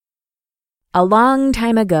A long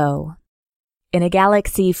time ago, in a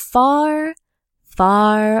galaxy far,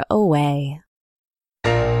 far away.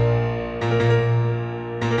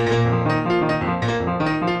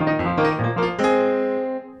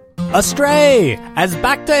 Astray! As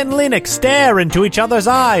Bacta and Lennox stare into each other's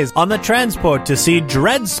eyes on the transport to see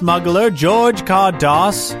Dread Smuggler George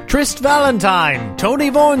Cardos, Trist Valentine,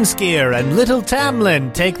 Tony Vornskier, and Little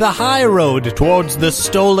Tamlin take the high road towards the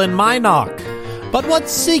stolen Minarch. But what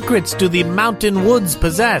secrets do the mountain woods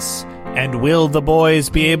possess? And will the boys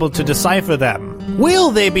be able to decipher them?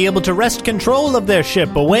 Will they be able to wrest control of their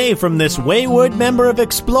ship away from this wayward member of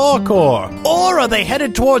Explore Corps? Or are they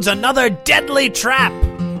headed towards another deadly trap?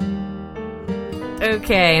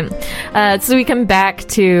 Okay, so we come back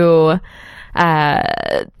to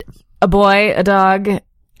a boy, a dog,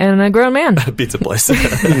 and a grown man. Pizza place.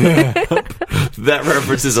 That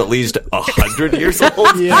reference is at least 100 years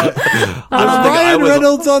old. Yeah. Ryan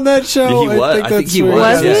Reynolds on that show. He was. I think he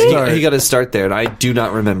was. Was Yeah, he got his start there, and I do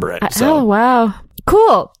not remember it. So. Oh, wow.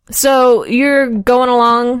 Cool. So you're going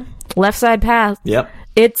along left side path. Yep.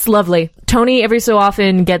 It's lovely. Tony every so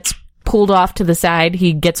often gets pulled off to the side.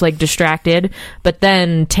 He gets like distracted, but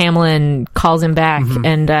then Tamlin calls him back,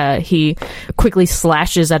 and he quickly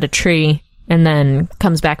slashes at a tree and then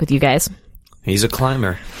comes back with you guys. He's a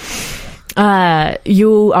climber.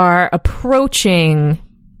 You are approaching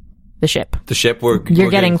the ship. The ship, we're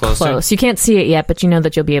getting closer. close. You can't see it yet, but you know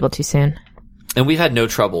that you'll be able to soon. And we've had no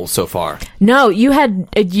trouble so far. No, you had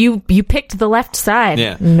you picked the left side.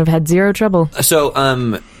 Yeah. And have had zero trouble. So,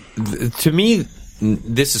 to me,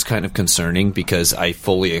 this is kind of concerning because I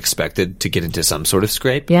fully expected to get into some sort of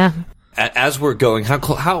scrape. Yeah. As we're going,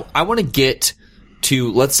 how I want to get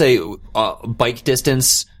to, let's say, bike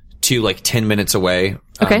distance to like 10 minutes away.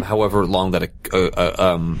 Okay. However long that it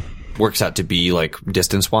works out to be, like,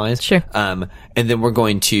 distance wise. Sure. And then we're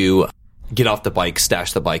going to get off the bike,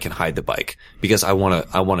 stash the bike, and hide the bike because I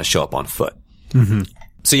want to show up on foot. Mm-hmm.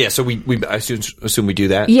 So yeah, so I assume we do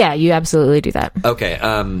that. Yeah, you absolutely do that. Okay.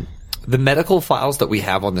 The medical files that we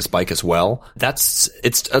have on this bike as well. That's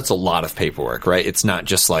a lot of paperwork, right? It's not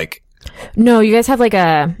just like. No, you guys have like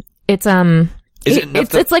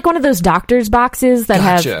it's like one of those doctor's boxes that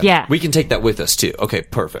Gotcha. have, yeah. We can take that with us too. Okay,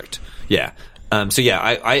 perfect. Yeah. So yeah,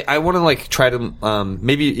 I want to like try to,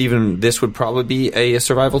 maybe even this would probably be a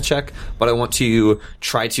survival check, but I want to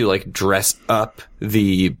try to like dress up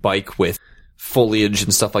the bike with foliage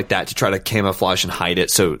and stuff like that to try to camouflage and hide it.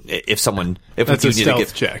 So if That's a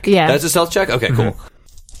stealth check. Yeah. That's a stealth check? Okay, cool.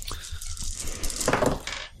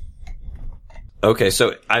 Okay,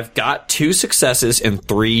 so I've got 2 successes and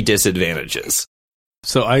 3 disadvantages.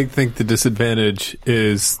 So I think the disadvantage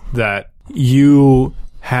is that you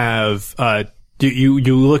have you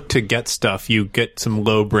look to get stuff, you get some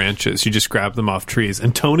low branches, you just grab them off trees,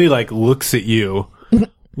 and Tony like looks at you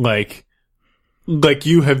like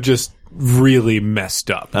you have just really messed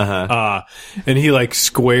up. And he like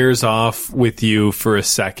squares off with you for a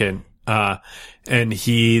second, and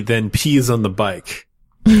he then pees on the bike.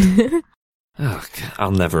 Oh, God,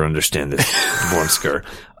 I'll never understand this Vornsker.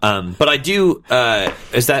 But I do,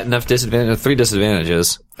 is that enough disadvantage? 3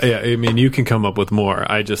 disadvantages. Yeah, I mean, you can come up with more,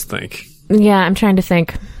 I just think. Yeah, I'm trying to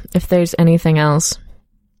think if there's anything else.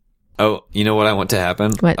 Oh, you know what I want to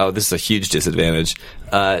happen? What? Oh, this is a huge disadvantage.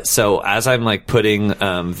 So as I'm like putting,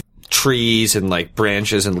 trees and like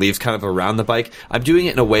branches and leaves kind of around the bike, I'm doing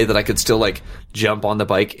it in a way that I could still like jump on the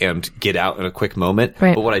bike and get out in a quick moment.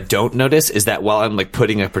 Right. But what I don't notice is that while I'm like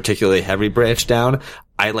putting a particularly heavy branch down,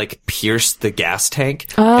 I like pierce the gas tank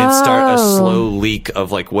and start a slow leak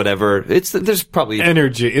of like whatever. There's probably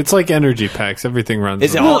energy. It's like energy packs. Everything runs.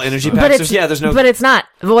 Is it all energy packs? There's no. But it's not.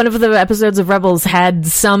 One of the episodes of Rebels had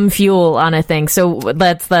some fuel on a thing, so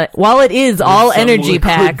that's while it is all energy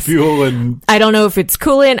packs, fuel and I don't know if it's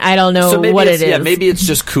coolant. I don't know what it is. Yeah, maybe it's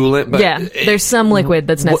just coolant. But yeah, there's some liquid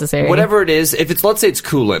that's necessary. Whatever it is, if it's, let's say it's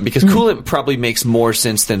coolant, because coolant probably makes more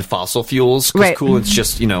sense than fossil fuels, because right. coolant's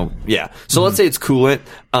just, yeah. So let's say it's coolant.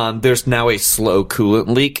 There's now a slow coolant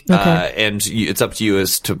leak, and it's up to you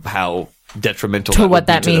as to how detrimental to that what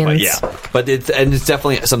that means. means. Yeah, but it's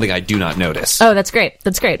definitely something I do not notice. Oh, that's great.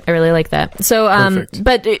 That's great. I really like that. So,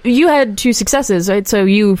 but you had 2 successes, right? So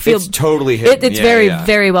you feel it's totally hidden. It's very,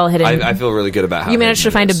 very well hidden. I feel really good about how you managed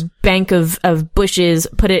to find a bank of bushes,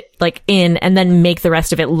 put it like in, and then make the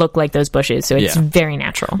rest of it look like those bushes. So it's very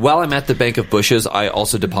natural. While I'm at the bank of bushes, I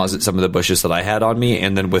also deposit some of the bushes that I had on me,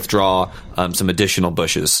 and then withdraw some additional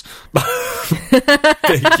bushes.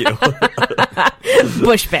 Thank you.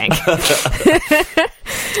 Bush bank.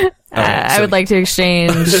 I would like to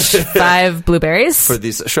exchange 5 blueberries for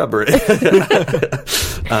these shrubbery.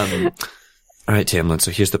 All right, Tamlin,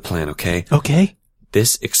 so here's the plan, okay? Okay.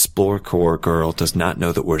 This Explore Corps girl does not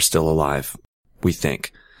know that we're still alive, we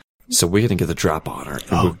think. So we're going to get the drop on her,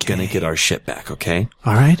 and we're going to get our shit back, okay?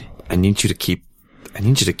 All right. I need you to keep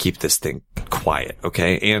this thing quiet,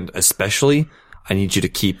 okay? And especially, I need you to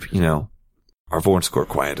keep, our Vornskor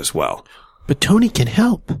quiet as well. But Tony can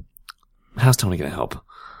help. How's Tony going to help?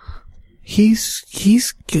 He's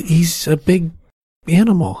a big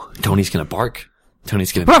animal. Tony's going to bark.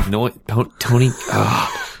 Tony's going to make noise.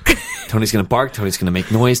 Tony's going to bark. Tony's going to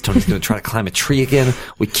make noise. Tony's going to try to climb a tree again.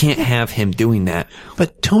 We can't have him doing that.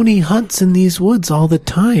 But Tony hunts in these woods all the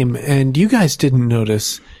time, and you guys didn't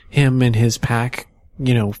notice him and his pack,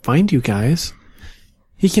 find you guys.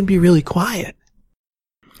 He can be really quiet.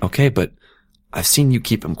 Okay, but I've seen you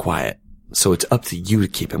keep him quiet, so it's up to you to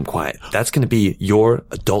keep him quiet. That's going to be your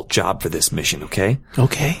adult job for this mission, okay?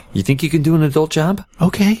 Okay. You think you can do an adult job?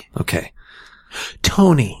 Okay. Okay.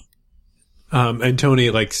 Tony. And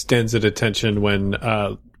Tony stands at attention when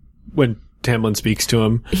Tamlin speaks to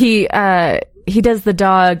him. He does the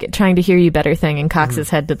dog trying to hear you better thing and cocks his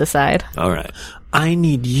head to the side. All right. I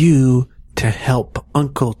need you to help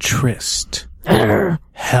Uncle Trist.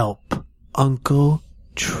 Help Uncle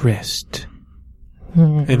Trist.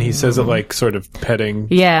 And he says it sort of petting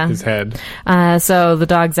his head. So the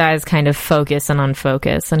dog's eyes kind of focus and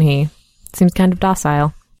unfocus, and he seems kind of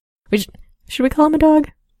docile. Should we call him a dog?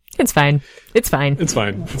 It's fine. It's fine. It's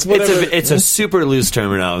fine. It's a super loose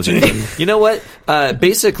terminology. You know what?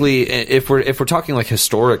 Basically, if we're talking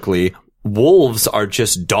historically, wolves are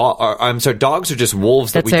just dogs are just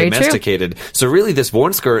wolves that we domesticated. True. So really, this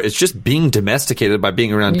Vornskor is just being domesticated by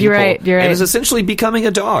being around people. You're right. And is essentially becoming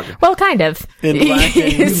a dog. Well, kind of.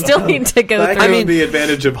 You still need to go through the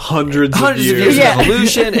advantage of hundreds of years of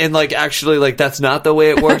evolution, and actually that's not the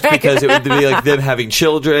way it works, because it would be them having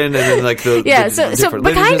children, and then the different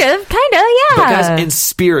but kind of, yeah. But guys, in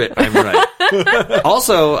spirit, I'm right.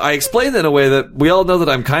 Also, I explained in a way that we all know that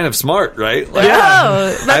I'm kind of smart, right?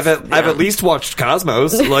 I've at least watched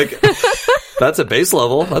Cosmos. That's a base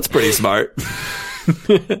level. That's pretty smart.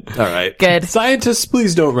 All right. Good. Scientists,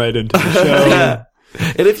 please don't write into the show.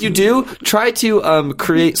 And if you do, try to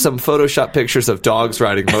create some Photoshop pictures of dogs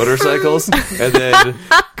riding motorcycles, and then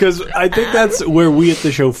because I think that's where we at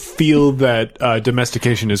the show feel that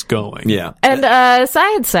domestication is going. Yeah. And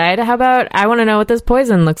science side, how about I want to know what this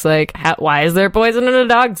poison looks like? Why is there poison in a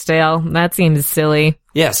dog's tail? That seems silly.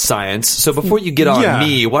 Yes, science. So before you get on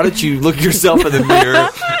me, why don't you look yourself in the mirror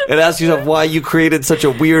and ask yourself why you created such a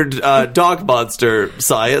weird dog monster,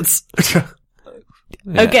 science?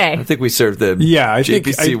 Yeah, okay. I think we served them. Yeah, I think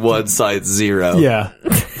JPC 1, science 0. Yeah.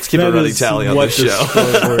 Let's keep a running tally on this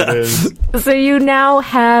show. So you now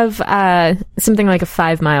have something like a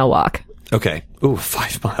 5-mile walk. Okay. Ooh,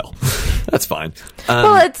 5 mile. That's fine.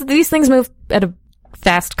 These things move at a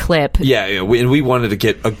fast clip. Yeah, we wanted to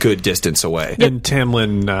get a good distance away. Yep. And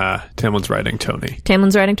Tamlin's riding Tony.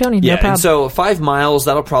 Tamlin's riding Tony, no problem. And so 5 miles,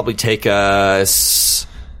 that'll probably take us,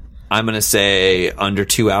 I'm going to say, under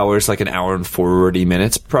 2 hours, like an hour and 40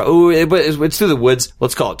 minutes. But it's through the woods.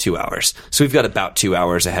 Let's call it 2 hours. So we've got about 2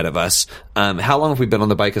 hours ahead of us. How long have we been on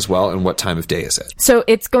the bike as well, and what time of day is it? So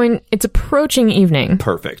it's approaching evening.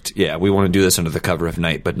 Perfect. Yeah, we want to do this under the cover of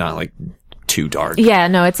night, but not too dark. Yeah,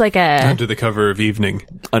 no, it's like under the cover of evening.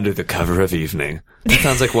 Under the cover of evening. That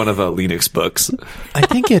sounds like one of Linux books. I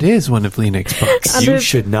think it is one of Linux books. You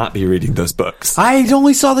should not be reading those books. I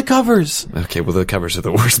only saw the covers. Okay, well, the covers are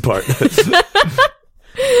the worst part.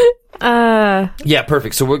 Yeah,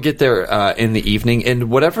 perfect. So we'll get there in the evening, and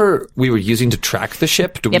whatever we were using to track the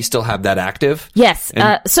ship, do we still have that active? Yes.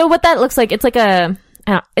 So what that looks like, it's like they're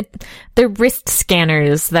wrist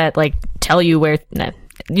scanners that tell you where.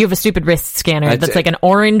 You have a stupid wrist scanner that's like an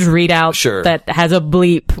orange readout that has a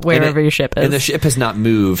bleep wherever your ship is. And the ship has not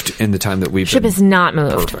moved in the time that we've Ship has not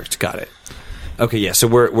moved. Perfect. Got it. Okay, yeah, so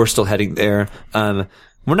we're still heading there. We're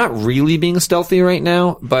not really being stealthy right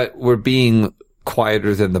now, but we're being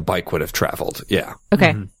quieter than the bike would have traveled. Yeah.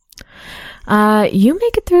 Okay. Mm-hmm. You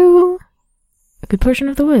make it through a good portion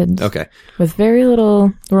of the woods. Okay. With very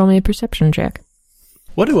little. Roll me a perception check.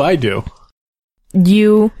 What do I do?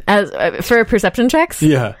 You, as for perception checks?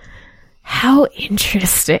 Yeah. How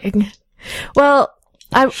interesting. Well,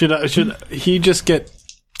 should he just get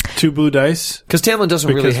 2 blue dice? Because Tamlin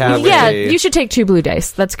doesn't really have you should take 2 blue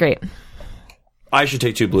dice. That's great. I should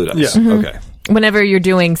take 2 blue dice. Yeah. Mm-hmm. Okay. Whenever you're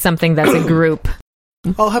doing something that's a group.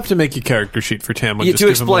 I'll have to make a character sheet for Tamlin. To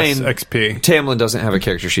explain, XP. Tamlin doesn't have a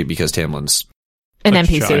character sheet because Tamlin's An a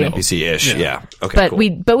NPC. child. NPC-ish. Yeah. Okay. But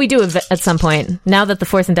cool. we do at some point, now that the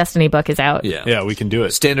Force and Destiny book is out. Yeah, we can do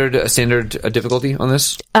it. Standard difficulty on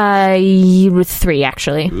this. 3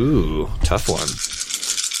 actually. Ooh, tough one.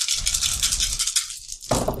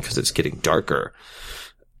 Because it's getting darker.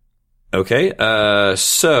 Okay,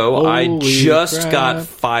 so I Holy just crap. got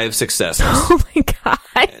 5 successes. Oh my god.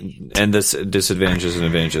 And this disadvantages and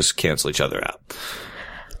advantages cancel each other out.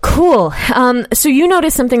 Cool. So you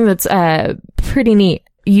notice something that's pretty neat.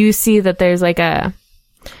 You see that there's like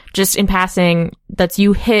just in passing, that's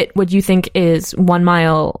you hit what you think is 1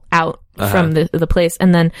 mile out from the place,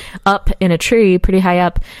 and then up in a tree, pretty high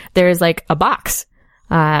up, there's like a box.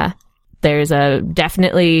 There's a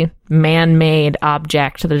definitely man-made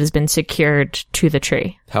object that has been secured to the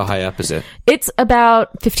tree. How high up is it? It's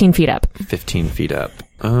about 15 feet up. 15 feet up.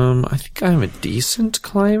 I think I'm a decent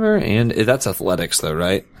climber, and that's athletics though,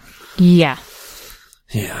 right? Yeah.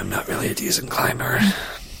 Yeah, I'm not really a decent climber.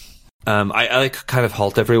 I like kind of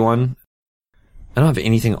halt everyone. I don't have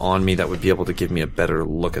anything on me that would be able to give me a better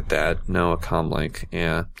look at that. No, a comm link.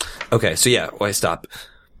 Yeah. Okay, so yeah, why stop?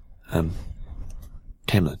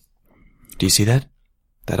 Tamlin, do you see that?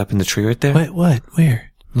 That up in the tree right there? What?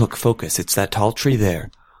 Where? Look, focus. It's that tall tree there.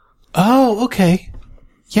 Oh, okay.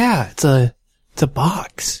 Yeah, it's a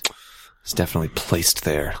box. It's definitely placed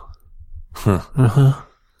there. Huh. Uh-huh.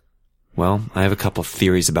 Well, I have a couple of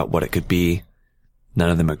theories about what it could be. None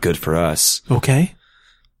of them are good for us. Okay.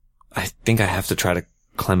 I think I have to try to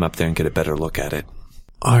climb up there and get a better look at it.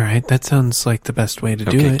 All right, that sounds like the best way to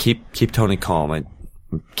do Okay, it. keep Tony calm. I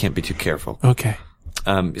can't be too careful. Okay.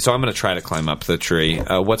 So I'm going to try to climb up the tree.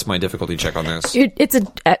 What's my difficulty check on this? It's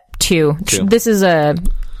a 2. Two.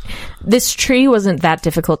 This tree wasn't that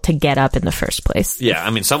difficult to get up in the first place. Yeah, I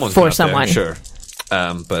mean, someone's For been up someone. there, sure.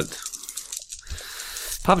 But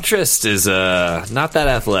Papa Trist is not that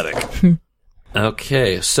athletic.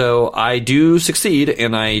 Okay, so I do succeed,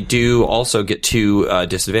 and I do also get 2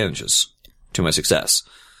 disadvantages to my success.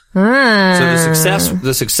 So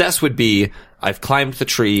the success would be I've climbed the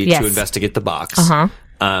tree Yes. to investigate the box. Uh-huh.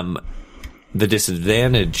 The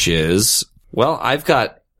disadvantage is, well, I've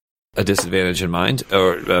got a disadvantage in mind,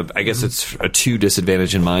 or I guess it's a 2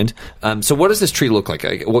 disadvantage in mind. So what does this tree look like?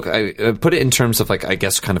 I put it in terms of like, I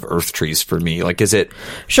guess, kind of earth trees for me. Like, is it?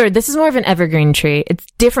 Sure, this is more of an evergreen tree. It's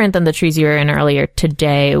different than the trees you were in earlier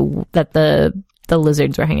today that the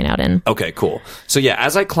lizards were hanging out in. Okay, cool. So yeah,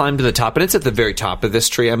 as I climb to the top, and it's at the very top of this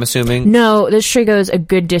tree, I'm assuming. No, this tree goes a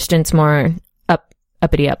good distance more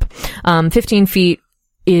uppity up. 15 feet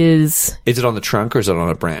is it on the trunk or is it on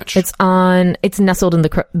a branch? it's nestled in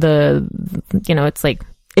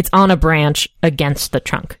it's on a branch against the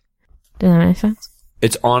trunk. Does that make sense?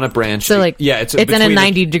 It's on a branch. So, like, yeah, it's in a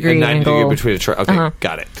 90 degree angle. between a tree. Okay,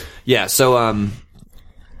 got it. Yeah, so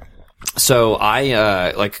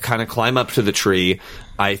I like kind of climb up to the tree.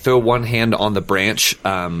 I throw one hand on the branch,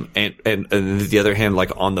 and the other hand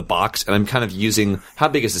like on the box, and I'm kind of using. How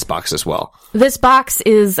big is this box as well? This box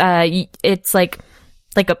is it's like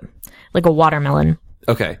a watermelon.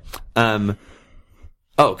 Okay.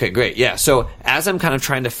 Okay, great. Yeah. So as I'm kind of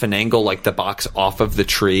trying to finagle like the box off of the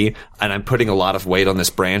tree, and I'm putting a lot of weight on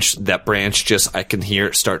this branch, that branch just I can hear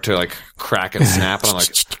it start to like crack and snap, and I'm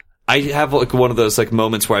like. I have like one of those like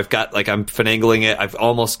moments where I've got like I'm finagling it, I've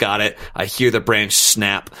almost got it, I hear the branch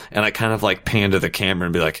snap, and I kind of like pan to the camera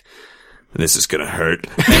and be like, this is gonna hurt.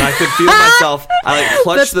 And I could feel myself, I like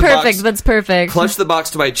clutch That's perfect. clutch the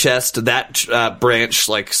box to my chest, that branch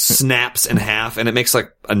like snaps in half, and it makes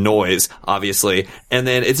like a noise, obviously. And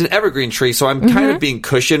then it's an evergreen tree, so I'm kind of being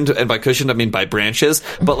cushioned, and by cushioned I mean by branches,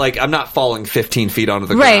 but like I'm not falling 15 feet onto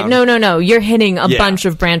the Right, ground. no. You're hitting a bunch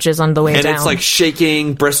of branches on the way And down. it's like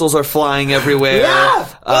shaking, bristles are flying everywhere.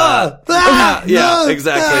 Yeah,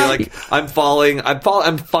 exactly. Like I'm falling. I'm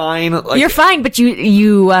fine. Like you're fine, but you're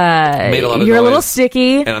a lot of a little noise.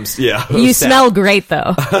 sticky. and I'm You sad. smell great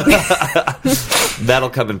though.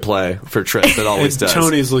 That'll come in play for Trip. It always does.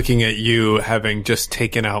 Tony's looking at you, having just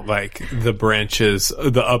taken out like the branches,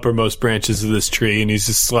 the uppermost branches of this tree, and he's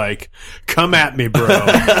just like, "Come at me, bro.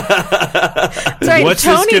 Sorry, What's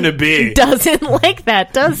Tony this gonna be?" Doesn't like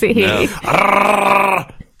that, does he? No.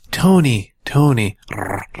 Tony.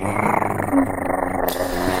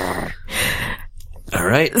 All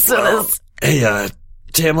right. So Hey,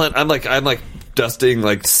 Tamlin, I'm like dusting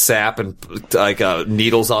like sap and like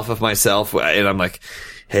needles off of myself, and I'm like,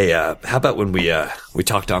 hey, how about when we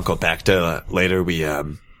talk to Uncle Bacta later? We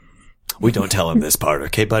don't tell him this part,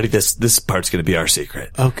 okay, buddy? This part's gonna be our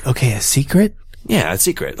secret. Okay, a secret? Yeah, it's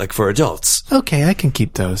secret, like for adults. Okay, I can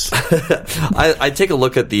keep those. I take a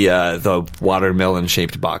look at the watermelon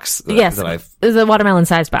shaped box. Yes, that I've the watermelon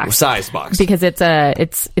size box. Because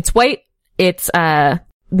it's white. It's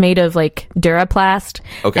made of like Duraplast.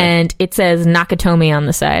 Okay. And it says Nakatomi on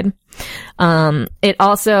the side. It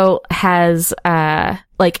also has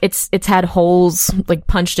like it's had holes like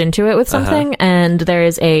punched into it with something, and there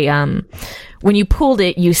is a when you pulled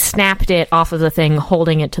it, you snapped it off of the thing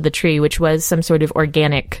holding it to the tree, which was some sort of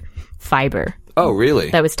organic fiber. Oh,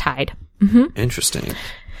 really? That was tied. Interesting.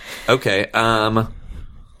 Okay.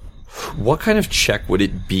 What kind of check would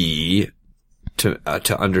it be to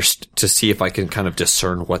see if I can kind of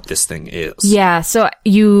discern what this thing is? Yeah, so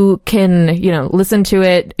you can, listen to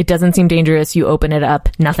it. It doesn't seem dangerous. You open it up,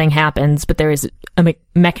 nothing happens, but there is a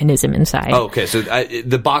mechanism inside. Oh, okay. So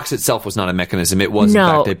the box itself was not a mechanism. It was in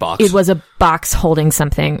fact a box. It was a box holding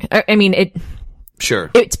something. I mean,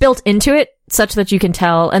 Sure. It's built into it such that you can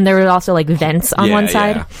tell, and there are also like vents on one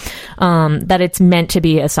side, that it's meant to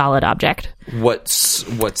be a solid object. What's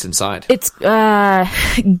inside? It's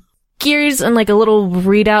gears and like a little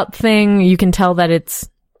readout thing. You can tell that it's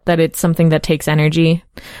something that takes energy.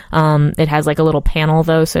 It has like a little panel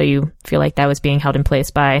though, so you feel like that was being held in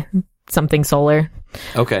place by something solar.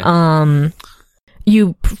 Okay.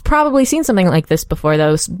 You've probably seen something like this before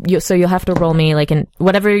though, so you'll have to roll me like in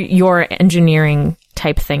whatever your engineering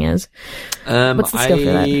type thing is. What's the skill for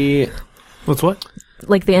that? What's what?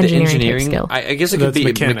 Like the engineering type skill. I guess it could be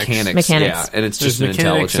mechanics. Yeah, and it's just an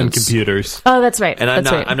mechanics and intelligence. computers. Oh, that's right. And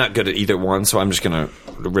right. I'm not good at either one, so I'm just gonna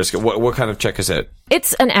risk it. What kind of check is it?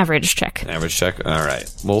 It's an average check. An average check. All right,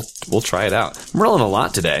 we'll try it out. I'm rolling a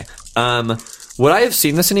lot today. Would I have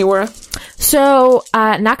seen this anywhere? So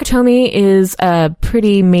Nakatomi is a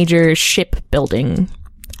pretty major shipbuilding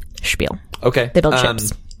spiel. Okay, they build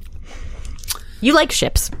ships. You like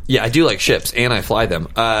ships. Yeah, I do like ships, and I fly them.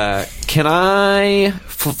 Can I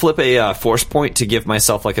flip a force point to give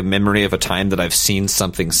myself like a memory of a time that I've seen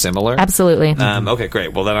something similar? Absolutely. Okay,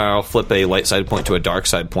 great. Well, then I'll flip a light side point to a dark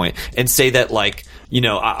side point and say that, like,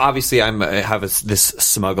 obviously I have this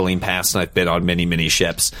smuggling past, and I've been on many, many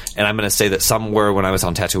ships, and I'm going to say that somewhere when I was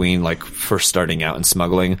on Tatooine, like first starting out in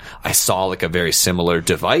smuggling, I saw like a very similar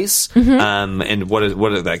device. And what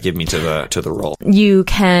did that give me to the roll? You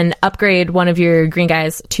can upgrade one of your green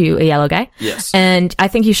guys to a yellow guy. Yes. And I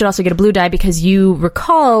think you should also get a blue die because you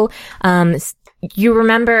recall, you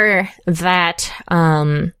remember that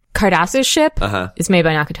Cardassa's ship is made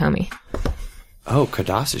by Nakatomi. Oh,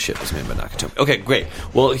 Cardassa's ship is made by Nakatomi. Okay, great.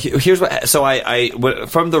 Well, here's what. So I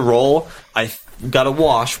from the roll, I got a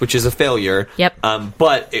wash, which is a failure. Yep.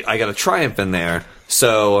 But I got a triumph in there.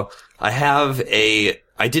 So I have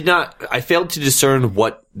I failed to discern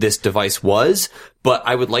what this device was, but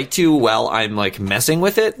I would like to while I'm like messing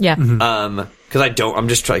with it. Yeah. Because I'm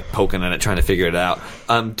just like poking at it, trying to figure it out.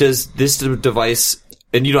 Does this device,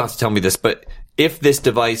 and you don't have to tell me this, but if this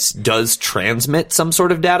device does transmit some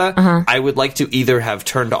sort of data, I would like to either have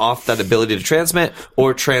turned off that ability to transmit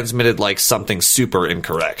or transmitted like something super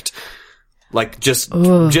incorrect. Like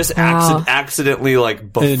accidentally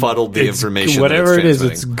like befuddled the information. Whatever it is,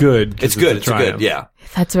 it's good. It's good. It's good. Yeah.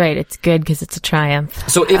 That's right. It's good because it's a triumph.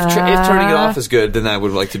 So if turning it off is good, then I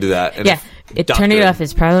would like to do that. And turning it off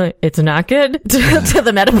is it's not good to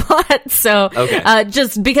the Metapod. So,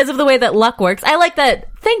 just because of the way that luck works, I like that.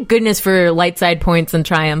 Thank goodness for light side points and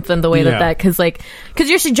triumph and the way because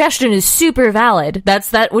your suggestion is super valid.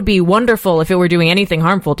 That would be wonderful if it were doing anything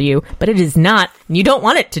harmful to you, but it is not. And you don't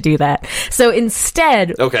want it to do that. So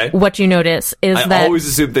instead, what you notice is that I always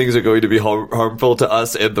assume things are going to be harmful to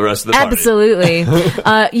us and the rest of the party. Absolutely.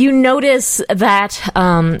 You notice that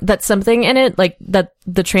that something in it, like that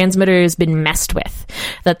the transmitter has been messed with,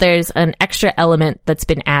 that there's an extra element that's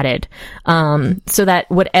been added, so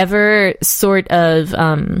that whatever sort of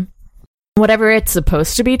whatever it's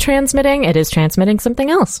supposed to be transmitting, it is transmitting something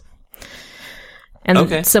else.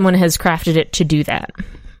 And someone has crafted it to do that.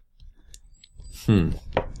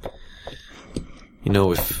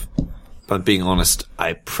 If I'm being honest,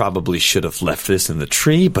 I probably should have left this in the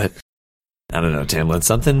tree, but I don't know, Tamlin.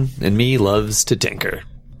 Something in me loves to tinker.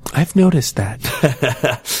 I've noticed that.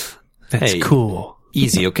 That's cool.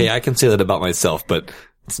 Easy, okay? I can say that about myself, but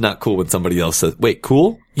it's not cool when somebody else says, wait,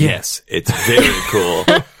 cool? Yes, it's very cool.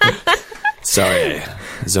 Sorry, I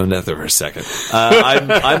zoned out there for a second.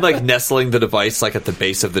 I'm like nestling the device like at the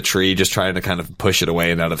base of the tree, just trying to kind of push it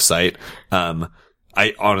away and out of sight.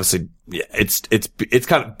 I honestly, it's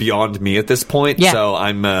kind of beyond me at this point. Yeah. So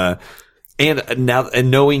I'm, and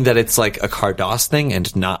knowing that it's like a Cardass thing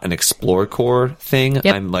and not an Explorer Corps thing,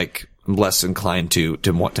 I'm less inclined to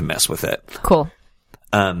want to mess with it. Cool.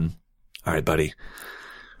 All right, buddy.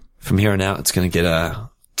 From here on out, it's gonna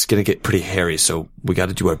get pretty hairy, so we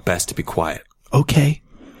gotta do our best to be quiet. Okay.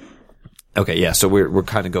 Okay, yeah, so we're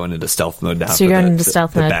kind of going into stealth mode now. So you're going into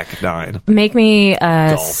stealth mode. The back 9. Make me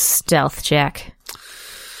a Golf. stealth check.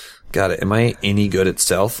 Got it. Am I any good at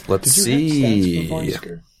stealth? Let's see.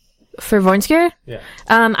 For Vornskir? Yeah.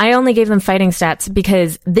 I only gave them fighting stats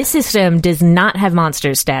because this system does not have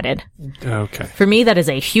monsters statted. Okay. For me, that is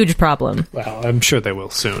a huge problem. Well, I'm sure they will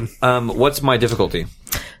soon. What's my difficulty?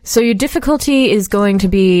 So your difficulty is going to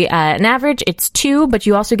be an average. It's 2, but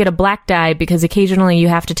you also get a black die because occasionally you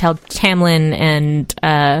have to tell Tamlin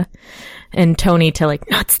and Tony to like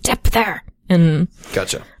not step there. And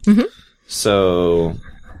Gotcha. So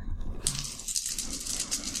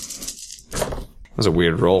that was a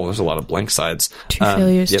weird roll. There's a lot of blank sides. 2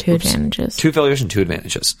 failures, 2 oops. advantages. 2 failures and 2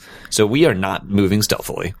 advantages. So we are not moving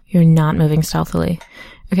stealthily. You're not moving stealthily.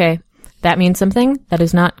 Okay, that means something that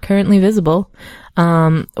is not currently visible.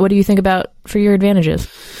 What do you think about for your advantages?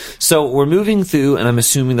 So we're moving through, and I'm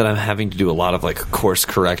assuming that I'm having to do a lot of like course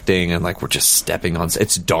correcting, and like we're just stepping on.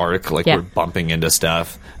 It's dark, like Yeah. we're bumping into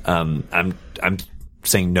stuff. I'm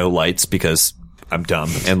saying no lights because I'm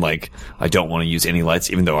dumb, and like I don't want to use any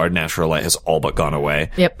lights, even though our natural light has all but gone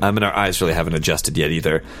away. Yep. And our eyes really haven't adjusted yet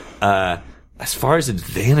either. As far as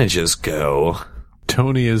advantages go,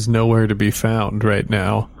 Tony is nowhere to be found right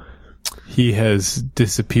now. He has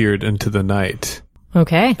disappeared into the night.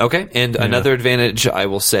 Okay. okay. And another advantage I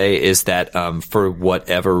will say is that for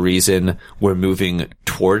whatever reason we're moving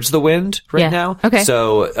towards the wind right Yeah. now. Okay.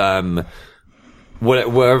 So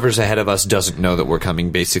whatever's ahead of us doesn't know that we're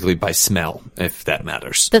coming, basically by smell, if that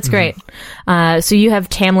matters. That's great. So you have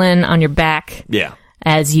Tamlin on your back Yeah.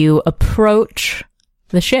 as you approach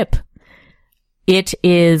the ship. It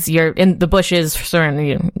is in the bushes surrounding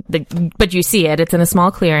you, but you see it. It's in a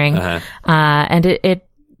small clearing, and it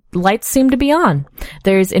lights seem to be on.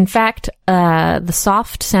 There's, in fact, the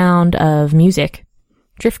soft sound of music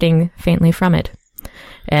drifting faintly from it.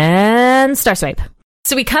 And Starswipe.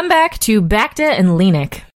 So we come back to Bacta and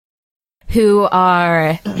Lenik, who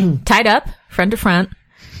are tied up front to front,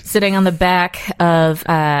 sitting on the back of.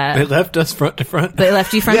 They left us front to front. They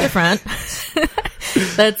left you front to front.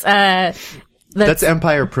 That's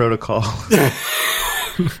Empire Protocol.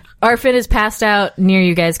 Arfin is passed out near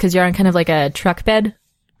you guys because you're on kind of like a truck bed.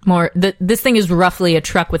 This thing is roughly a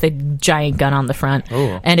truck with a giant gun on the front.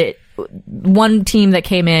 Oh. And one team that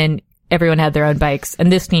came in, everyone had their own bikes, and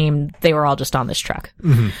this team, they were all just on this truck.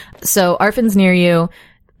 Mm-hmm. So Arfin's near you.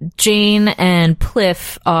 Jane and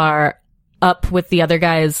Pliff are up with the other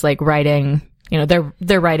guys, like riding. You know,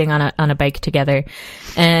 they're riding on a bike together,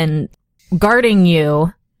 and guarding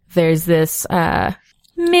you. There's this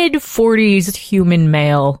mid-40s human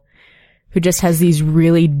male who just has these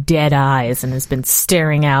really dead eyes and has been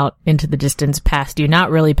staring out into the distance past you,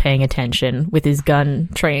 not really paying attention, with his gun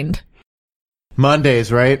trained.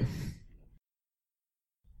 Mondays, right?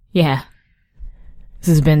 Yeah. This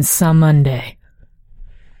has been some Monday.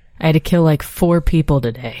 I had to kill like 4 people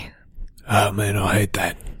today. Oh man, I hate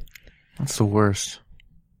that. That's the worst.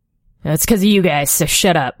 That's because of you guys, so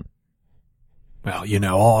shut up. Well, you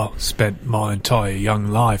know, I spent my entire young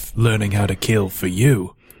life learning how to kill for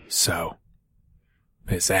you, so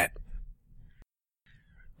there's that.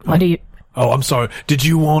 What do you... Oh, I'm sorry. Did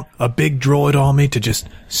you want a big droid army to just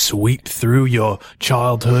sweep through your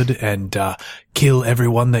childhood and kill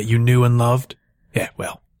everyone that you knew and loved? Yeah,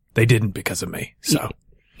 well, they didn't because of me, so...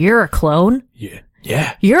 You're a clone?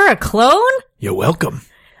 Yeah. You're a clone? You're welcome.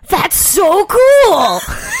 That's so cool!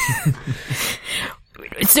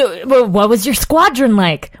 So, well, what was your squadron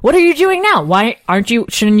like? What are you doing now? Why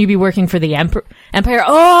shouldn't you be working for the Empire?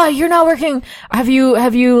 Oh, you're not working. Have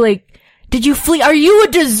you, like, did you flee? Are you a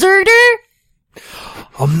deserter?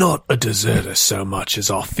 I'm not a deserter so much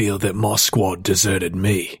as I feel that my squad deserted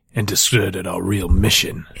me and deserted our real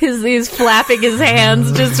mission. He's flapping his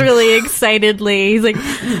hands just really excitedly. He's like,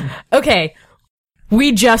 okay,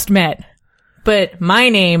 we just met, but my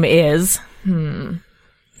name is,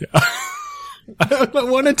 I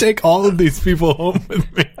want to take all of these people home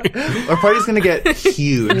with me. Our party's gonna get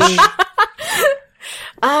huge. do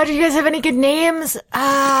you guys have any good names?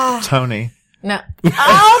 Tony. No.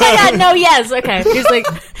 Oh my god, no, yes, okay. He's like,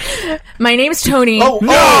 my name's Tony. Oh,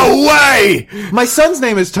 No way! my son's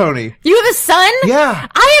name is Tony. You have a son? Yeah.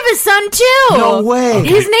 I have a son too! No way.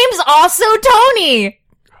 His name's also Tony!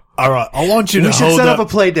 Alright, I want you We to should hold set up up a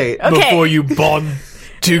play date. Okay. before you bond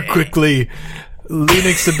too quickly.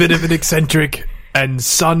 Linux's a bit of an eccentric, and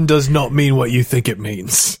son does not mean what you think it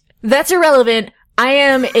means. That's irrelevant. I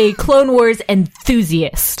am a Clone Wars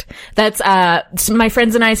enthusiast. That's my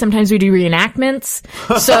friends and I sometimes we do reenactments.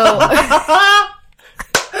 So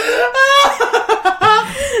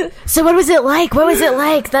So what was it like? What was it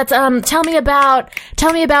like? That's tell me about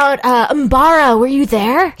Umbara. Were you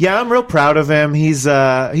there? Yeah, I'm real proud of him. He's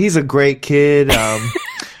a great kid.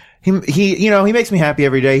 He makes me happy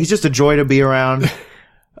every day. He's just a joy to be around.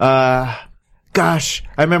 Gosh,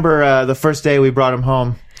 I remember the first day we brought him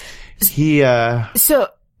home.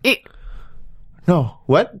 No,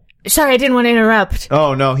 what? Sorry, I didn't want to interrupt.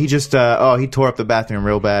 Oh no, he just he tore up the bathroom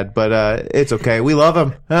real bad, but it's okay. We love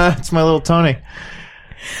him. It's my little Tony.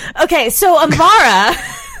 Okay, so Umbara.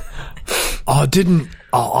 I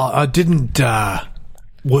didn't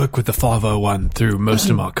work with the 501 through most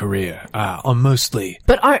of my career. I'm mostly.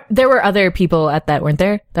 But there were other people at that, weren't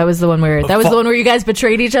there? That was the one where you guys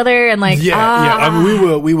betrayed each other and like. Yeah. I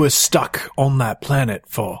mean, we were stuck on that planet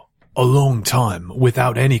for a long time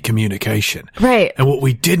without any communication. Right. And what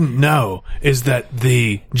we didn't know is that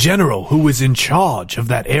the general who was in charge of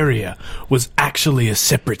that area was actually a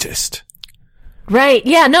separatist. Right.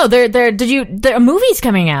 Yeah. No. There are movies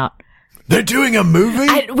coming out. They're doing a movie?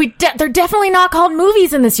 They're definitely not called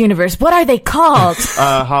movies in this universe. What are they called?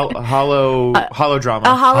 Holodrama. A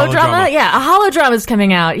holodrama? Yeah, a holodrama is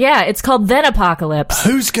coming out. Yeah, it's called Then Apocalypse.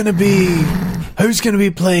 Who's gonna be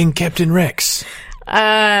playing Captain Rex?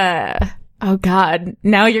 Oh God.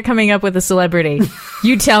 Now you're coming up with a celebrity.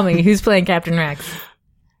 You tell me, who's playing Captain Rex?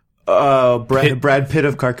 Brad Pitt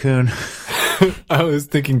of Carcoon. I was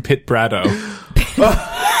thinking Pit Brado.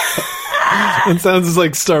 It sounds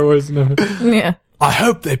like Star Wars. No. Yeah. I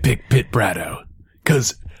hope they pick Pit Brado,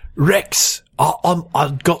 because Rex,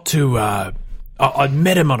 I got to, I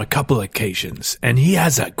met him on a couple of occasions, and he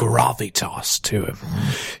has a gravitas to him.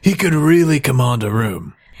 He could really command a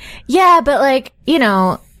room. Yeah, but like,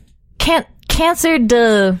 Cancer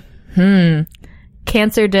de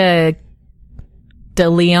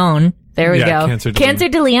Leon. There we go. Cancer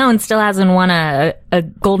de Leon still hasn't won a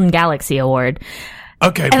Golden Galaxy Award.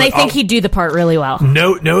 Okay, and I think he'd do the part really well.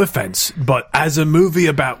 No offense, but as a movie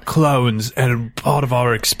about clones and part of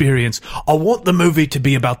our experience, I want the movie to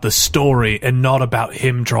be about the story and not about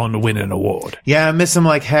him trying to win an award. Yeah, I miss him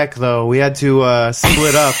like heck, though. We had to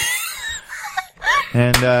split up,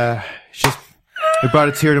 and it brought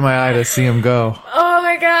a tear to my eye to see him go. Oh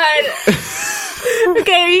my God.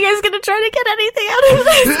 Okay, are you guys gonna try to get anything out of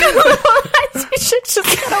this? We should just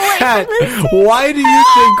get away Kat, from this. why do you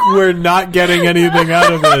think we're not getting anything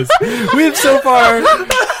out of this? We have so far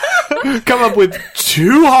come up with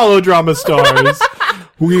 2 holodrama stars.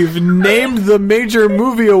 We've named the major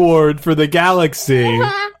movie award for the galaxy.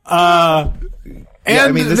 And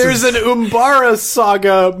there's an Umbara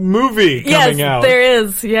Saga movie coming out. Yes, there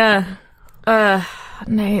is. Yeah.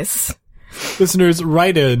 Nice. Listeners,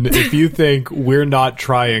 write in if you think we're not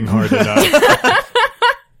trying hard enough.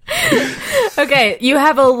 Okay, you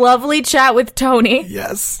have a lovely chat with Tony.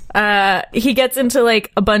 Yes. He gets into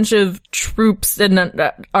like a bunch of troops and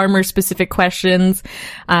armor specific questions.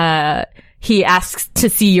 He asks to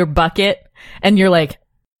see your bucket, and you're like,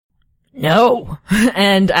 no.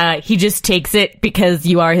 And he just takes it because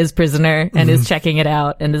you are his prisoner and is checking it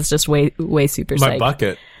out and is just way super psyched. My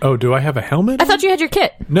bucket. Oh, do I have a helmet? I thought you had your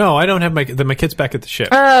kit. No, I don't have my kit's back at the ship.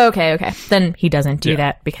 Oh, okay. Then he doesn't do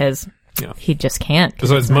that because he just can't.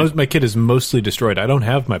 So my kit is mostly destroyed. I don't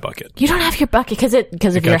have my bucket. You don't have your bucket because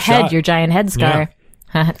of your head, shot. your giant head scar.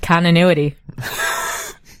 Yeah. Continuity.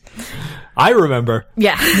 I remember.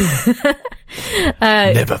 Yeah.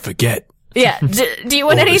 Never forget. Yeah. Do you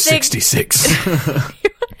want Order anything? 66.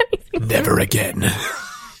 Never again.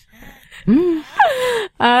 Do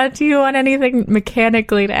you want anything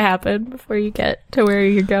mechanically to happen before you get to where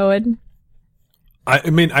you're going? I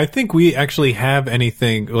mean, I think we actually have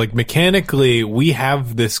anything, like, mechanically, we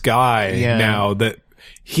have this guy now that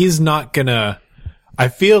he's not gonna, I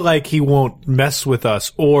feel like he won't mess with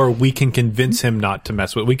us, or we can convince him not to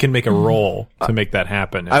mess with. We can make a roll to make that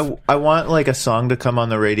happen. I want like a song to come on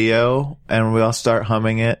the radio, and we all start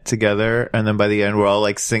humming it together, and then by the end we're all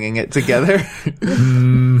like singing it together.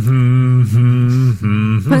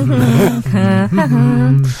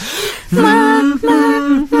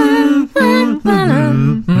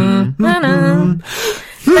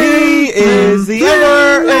 He is the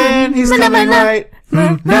Emperor, and he's coming right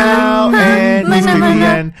now, and he's creepy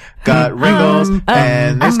and got wrinkles,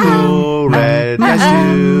 and there's cool red guys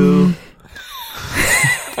too.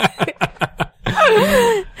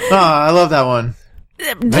 I love that one.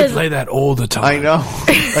 They play that all the time. I know,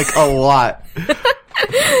 like a lot.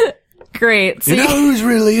 Great. You know who's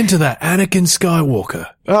really into that? Anakin Skywalker.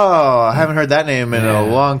 Oh, I haven't heard that name in a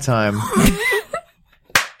long time.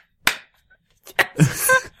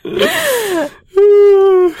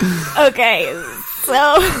 Okay,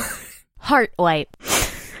 so heart wipe.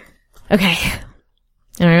 Okay,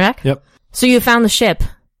 am I back? Yep. So you found the ship.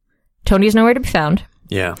 Tony's nowhere to be found.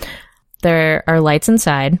 Yeah. There are lights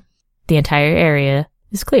inside. The entire area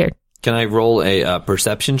is cleared. Can I roll a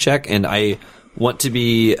perception check? And I want to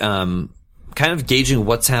be kind of gauging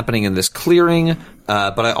what's happening in this clearing,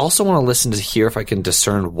 but I also want to listen to hear if I can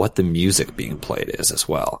discern what the music being played is as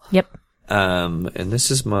well. Yep. And this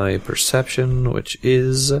is my perception, which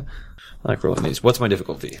is... I like rolling these. What's my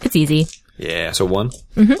difficulty? It's easy. Yeah, so 1.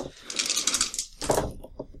 Mm-hmm.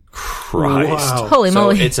 Christ. Wow. Holy So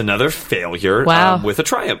moly. it's another failure Wow. with a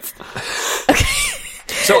triumph.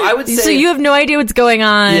 So I would say... So you have no idea what's going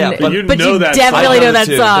on, Yeah, but you you know that definitely song. know that I know the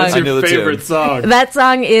tune. song. That's Your know the favorite tune. song. That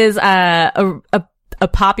song is a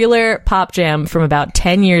popular pop jam from about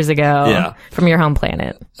 10 years ago. Yeah. From your home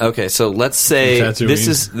planet. Okay, so let's say Tatooine.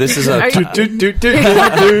 this is a... Are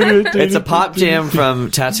you- It's a pop jam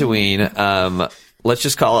from Tatooine. Let's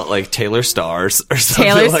just call it like Taylor Stars or something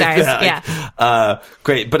Taylor like Stars, that. yeah.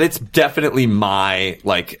 Great, but it's definitely my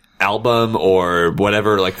like album or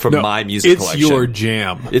whatever, like from my music it's collection. your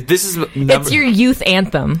jam. This is number. It's your youth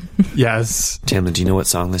anthem. Yes. Tamlin, do you know what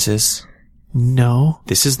song this is? No.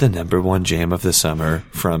 This is the number 1 jam of the summer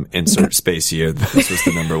from insert space year. This was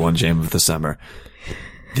the number 1 jam of the summer.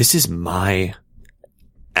 This is my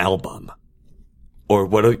album. Or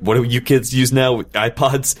what do you kids use now with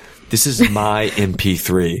iPods? This is my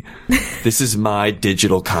MP3. This is my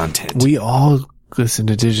digital content. We all listen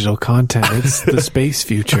to digital content. It's the space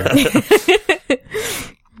future.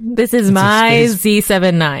 This is my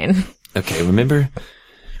Z79. Okay, remember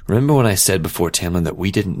when I said before, Tamlin, that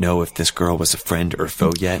we didn't know if this girl was a friend or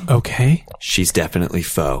foe yet? Okay. She's definitely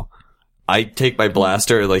foe. I take my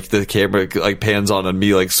blaster, like the camera like pans on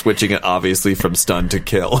me, like switching it obviously from stun to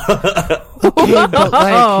kill.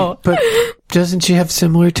 Okay, but doesn't she have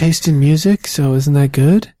similar taste in music? So isn't that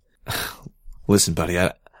good? Listen, buddy,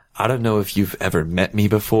 I don't know if you've ever met me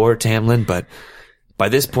before, Tamlin, but by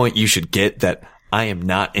this point you should get that I am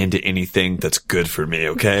not into anything that's good for me,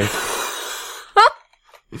 okay?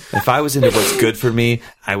 If I was into what's good for me,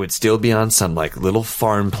 I would still be on some like little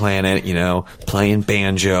farm planet, you know, playing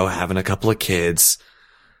banjo, having a couple of kids.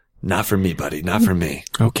 Not for me, buddy. Not for me.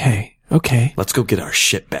 Okay. Let's go get our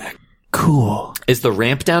ship back. Cool. Is the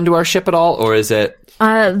ramp down to our ship at all, or is it?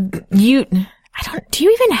 Do you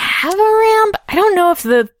even have a ramp? I don't know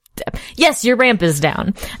if yes, your ramp is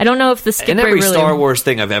down. I don't know if the skipper In every really... Star Wars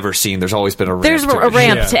thing I've ever seen, there's always been a ramp. There's to a it.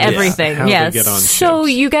 ramp Yeah. to everything. How they Yes. get on So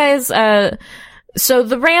ships. you guys, so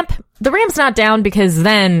the ramp's not down because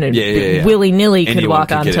then willy-nilly could Anyone walk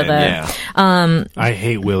could onto get the... in, I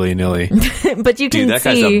hate willy-nilly. But you can Dude, that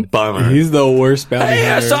guy's see... a bummer. He's the worst bounty Hey,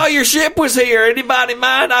 I hunter. saw your ship was here. Anybody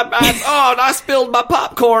mind? And I spilled my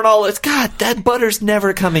popcorn all this. God, that butter's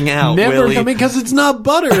never coming out, Never Willie. coming because it's not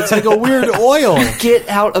butter. It's like a weird oil. Get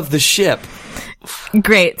out of the ship.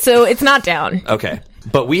 Great. So it's not down. Okay.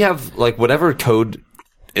 But we have, like, whatever code,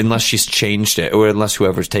 unless she's changed it, or unless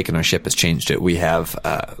whoever's taken our ship has changed it, we have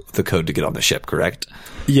the code to get on the ship, correct?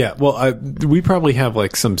 Yeah, well, we probably have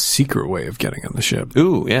like some secret way of getting on the ship.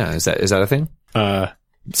 Ooh, yeah. Is that a thing?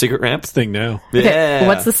 Secret ramp? Thing now. Okay, Yeah.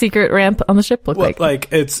 what's the secret ramp on the ship look like? Like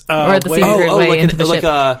it's Or the wait- secret way into the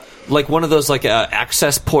ship. like one of those like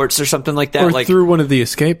access ports or something like that. or like through one of the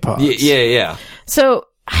escape pods. yeah. So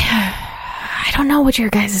I don't know what your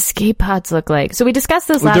guys' escape pods look like. So we discussed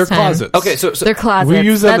this last They're time. closets. Okay, so They're closets. We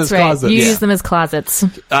use them That's as right. closets. You Yeah. use them as closets.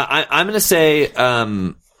 I'm gonna say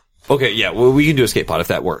okay, yeah, well, we can do escape pod if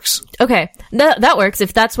that works. Okay, that works.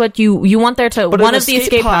 If that's what you want there to But one an of the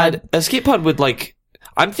escape pod. escape pod would like.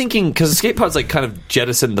 I'm thinking because escape pods like kind of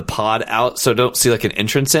jettison the pod out, so don't see like an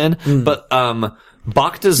entrance in. But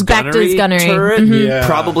Bacta's gunnery turret Yeah.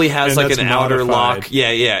 probably has And like that's an outer modified. lock.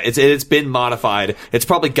 Yeah. It's been modified. It's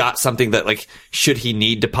probably got something that like should he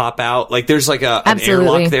need to pop out. Like there's like an Absolutely.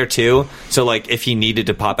 airlock there too. So like if he needed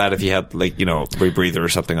to pop out, if he had like rebreather or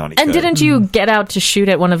something on, he And could. didn't you get out to shoot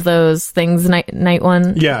at one of those things night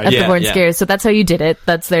one? Yeah, at yeah, the Born yeah. Scares. So that's how you did it.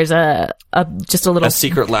 There's a just a little. a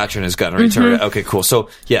secret latch in his gunnery turret. Okay, cool. So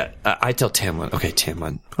yeah, I tell Tamlin. Okay,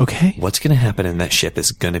 Tamlin. Okay. What's going to happen in that ship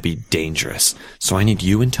is going to be dangerous. So I need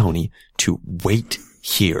you and Tony to wait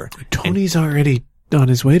here. Tony's already on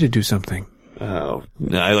his way to do something. Oh,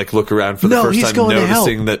 I like look around for the No, first he's time, going to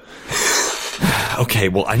noticing that. Okay,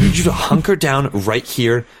 well, I need you to hunker down right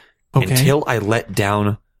here Okay. until I let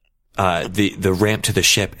down the ramp to the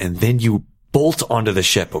ship, and then you bolt onto the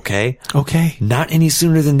ship. Okay, Okay. not any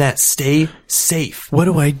sooner than that. Stay safe. What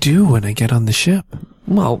do I do when I get on the ship?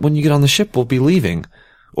 Well, when you get on the ship, we'll be leaving,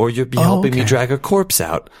 or you'll be helping me okay. drag a corpse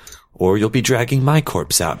out. or you'll be dragging my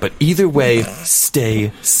corpse out. But either way,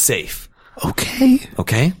 stay safe. Okay.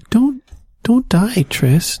 Okay? Don't die,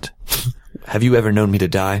 Trist. Have you ever known me to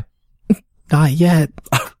die? Not yet.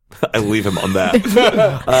 I leave him on that.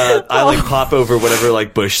 I like pop over whatever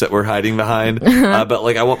like bush that we're hiding behind. But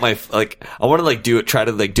like I want to do it, try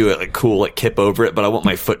to like do it like cool, like kip over it, but I want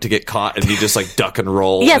my foot to get caught and you just like duck and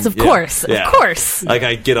roll. Yes, and, of course. Of course. Like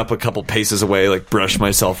I get up a couple paces away, like brush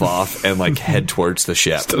myself off and like head towards the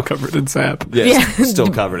ship. Still covered in sap. Yeah.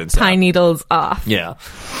 Still covered in sap. Pine needles off. Yeah.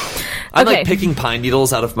 I Okay. like picking pine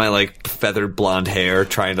needles out of my like feathered blonde hair,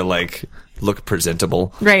 trying to like look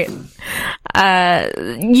presentable. Right.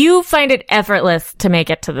 You find it effortless to make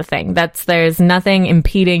it to the thing. There's nothing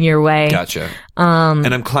impeding your way. Gotcha.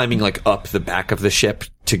 And I'm climbing like up the back of the ship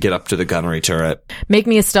to get up to the gunnery turret. Make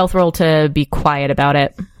me a stealth roll to be quiet about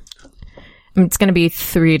it. It's going to be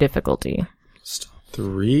 3 difficulty.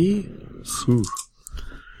 3? Ooh.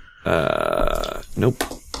 Nope.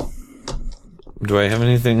 Do I have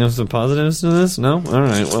anything else of positives to this? No? All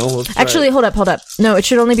right. Well, let's try Actually, it. hold up. No, it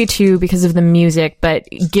should only be 2 because of the music, but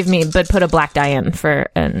put a black die in for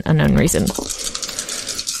an unknown reason.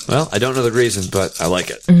 Well, I don't know the reason, but I like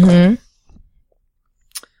it. Mm-hmm.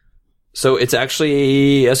 So it's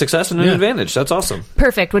actually a success and an advantage. That's awesome.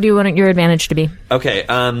 Perfect. What do you want your advantage to be? Okay.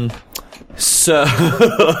 So,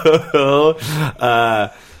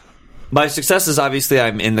 my success is obviously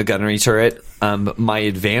I'm in the gunnery turret. My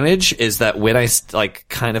advantage is that when I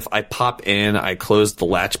I pop in, I close the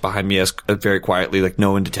latch behind me very quietly, like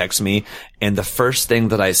no one detects me. And the first thing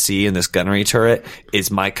that I see in this gunnery turret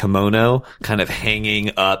is my kimono kind of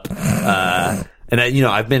hanging up, and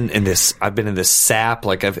I've been in this sap.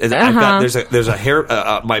 Like I've got, there's a hair,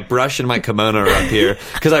 my brush and my kimono are up here.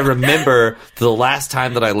 Cause I remember the last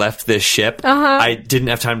time that I left this ship, I didn't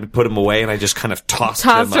have time to put them away and I just kind of tossed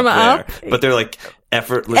them up there. But they're like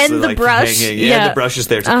effortlessly And the like brush, hanging. yeah. The brush is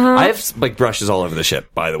there too. I have like brushes all over the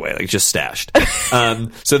ship, by the way, like just stashed.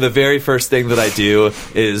 So the very first thing that I do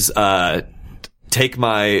is, take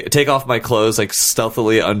off my clothes, like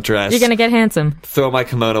stealthily undress. You're going to get handsome. Throw my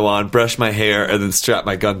kimono on, brush my hair, and then strap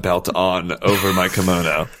my gun belt on over my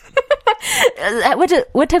kimono.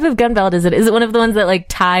 What type of gun belt is it? Is it one of the ones that like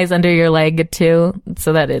ties under your leg too,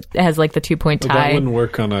 so that it has like the 2-point tie? That wouldn't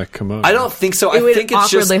work on a kimono. I don't think so. It would think it's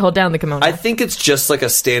awkwardly just hold down the kimono. I think it's just like a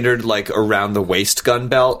standard like around the waist gun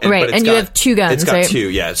belt. Right, but it's and you got, have 2 guns, It's got right? 2,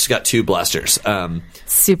 yeah. It's got 2 blasters.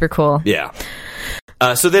 Super cool. Yeah.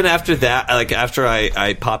 So then after that, like after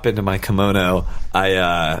I pop into my kimono,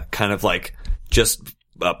 I kind of like just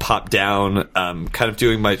pop down, kind of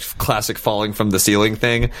doing my classic falling from the ceiling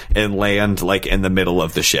thing and land like in the middle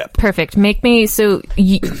of the ship. Perfect. Make me so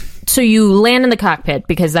you land in the cockpit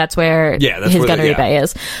because that's where his gunnery bay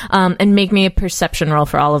is. And make me a perception roll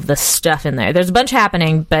for all of the stuff in there. There's a bunch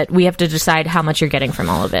happening, but we have to decide how much you're getting from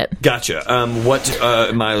all of it. Gotcha. What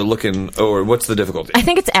am I looking, or what's the difficulty? I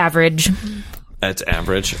think it's average. That's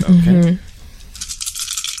average. Okay.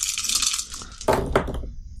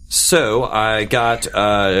 So I got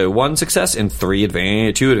 1 success and 2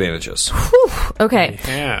 advantages. Whew. Okay.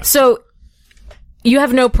 Yeah. So you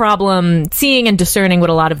have no problem seeing and discerning what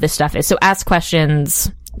a lot of this stuff is. So ask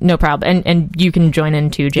questions, no problem. And you can join in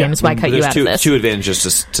too, James. Why cut you out of this? 2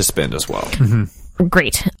 advantages to spend as well.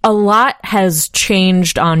 Great. A lot has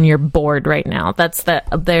changed on your board right now.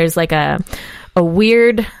 There's like a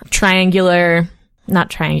weird triangular, not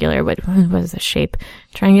triangular, what is the shape?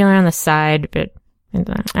 Triangular on the side, but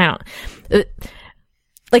I don't,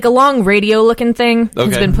 like a long radio looking thing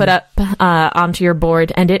has been put up onto your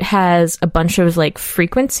board, and it has a bunch of like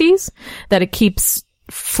frequencies that it keeps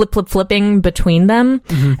flipping between them,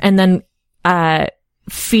 and then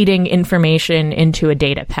feeding information into a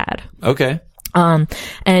data pad. Okay. And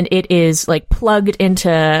it is like plugged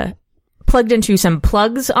into some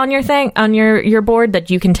plugs on your on your board that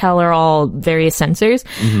you can tell are all various sensors.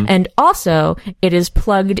 And also it is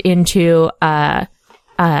plugged into,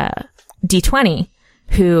 D20,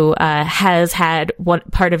 who, has had one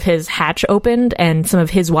part of his hatch opened and some of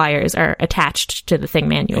his wires are attached to the thing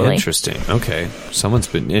manually. Interesting. Okay. Someone's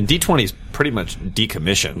been, and D20's pretty much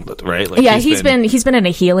decommissioned, right? Like Yeah, he's been in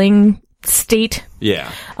a healing state.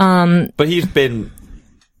 Yeah. But he's been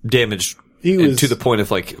damaged to the point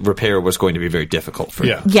of like repair was going to be very difficult for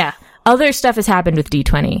him. Yeah. Other stuff has happened with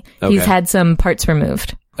D20. Okay. He's had some parts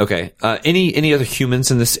removed. Okay. Any other humans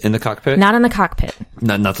in the cockpit? Not in the cockpit.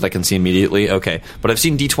 Not that I can see immediately. Okay. But I've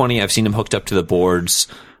seen D20. I've seen him hooked up to the boards.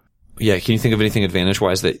 Yeah. Can you think of anything advantage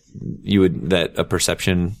wise that a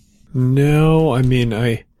perception? No, I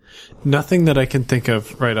mean, nothing that I can think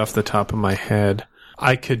of right off the top of my head.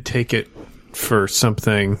 I could take it for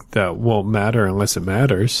something that won't matter unless it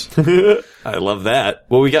matters. I love that.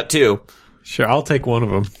 Well, we got 2. Sure, I'll take one of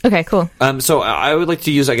them. Okay, cool. So I would like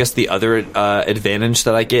to use, I guess, the other advantage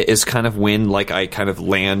that I get is kind of when, like, I kind of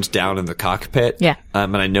land down in the cockpit. Yeah.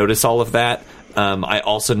 And I notice all of that. I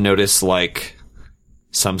also notice, like,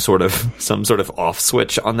 some sort of off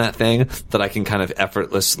switch on that thing that I can kind of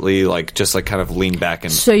effortlessly, like, just, like, kind of lean back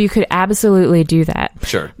and... So you could absolutely do that.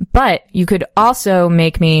 Sure. But you could also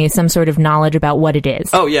make me some sort of knowledge about what it is.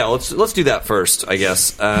 Oh, yeah, let's do that first, I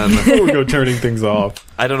guess. Before we go turning things off.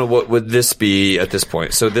 I don't know what would this be at this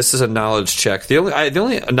point. So this is a knowledge check. The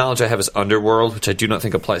only knowledge I have is Underworld, which I do not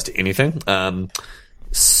think applies to anything.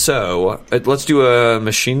 So let's do a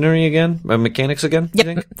machinery again, mechanics again. Yep,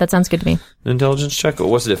 you think? that sounds good to me. An intelligence check.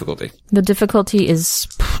 Or what's the difficulty? The difficulty is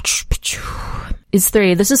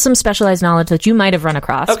 3. This is some specialized knowledge that you might have run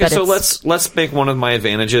across. Okay, but so let's make one of my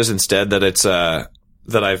advantages instead that it's that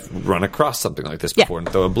I've run across something like this before and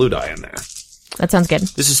throw a blue die in there. That sounds good.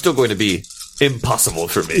 This is still going to be impossible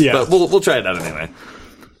for me, but we'll try it out anyway.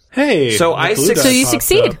 Hey, So I blue die So you popped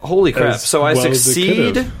succeed. up Holy crap! as So I well as it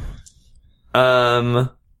succeed. could've. I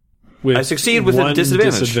succeed with a one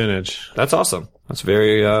disadvantage. That's awesome. That's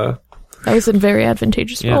very. That was a very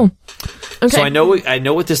advantageous roll. Okay. So I know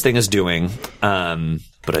what this thing is doing,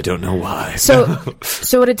 but I don't know why. So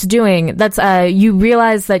what it's doing, that's, you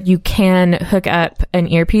realize that you can hook up an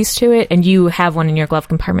earpiece to it, and you have one in your glove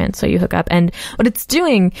compartment, so you hook up. And what it's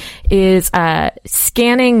doing is,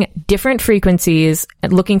 scanning different frequencies,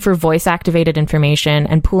 looking for voice-activated information,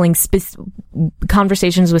 and pulling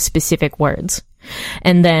conversations with specific words,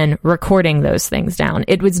 and then recording those things down.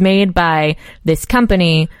 It was made by this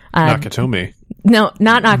company, Nakatomi. No,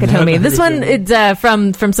 not Nakatomi. This one, it's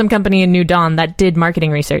from some company in New Dawn that did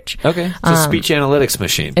marketing research. Okay, it's a speech analytics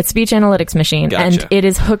machine. It's a speech analytics machine, Gotcha. and it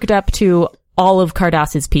is hooked up to all of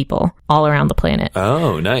Cardas's people all around the planet.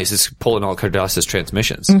 Oh, nice. It's pulling all Cardas's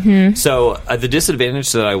transmissions. So the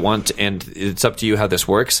disadvantage that I want, and it's up to you how this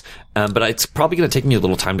works, but it's probably going to take me a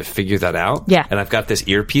little time to figure that out. Yeah. And I've got this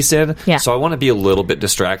earpiece in, Yeah. so I want to be a little bit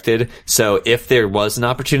distracted. So if there was an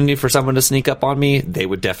opportunity for someone to sneak up on me, they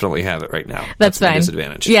would definitely have it right now. That's my fine.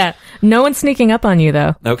 disadvantage. Yeah. No one's sneaking up on you,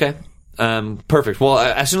 though. Okay. Perfect. Well,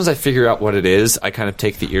 as soon as I figure out what it is, I kind of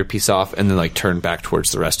take the earpiece off and then like turn back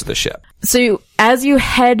towards the rest of the ship. So as you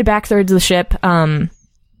head back towards the ship, make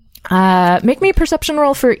me a perception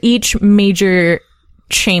roll for each major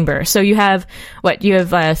chamber. So you have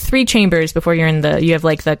 3 chambers before you're in you have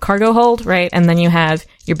like the cargo hold, right? And then you have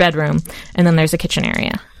your bedroom, and then there's a kitchen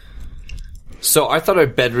area. So I thought our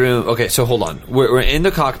bedroom. Okay, so hold on. We're in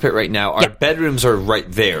the cockpit right now. Our bedrooms are right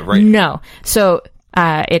there, right? No. So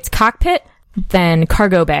it's cockpit, then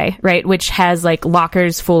cargo bay, right? Which has like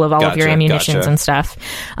lockers full of all of your Gotcha, ammunitions gotcha. and stuff.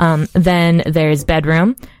 Then there's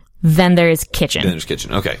bedroom. Then there's kitchen. Then there's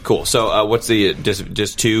kitchen. Okay, cool. So what's the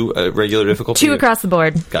just 2 regular difficulty? 2 across the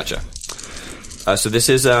board. Gotcha. So this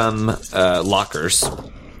is lockers,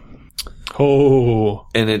 Oh,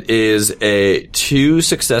 and it is a 2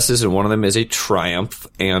 successes, and one of them is a triumph,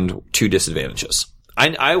 and 2 disadvantages.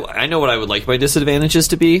 I know what I would like my disadvantages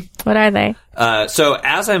to be. What are they? So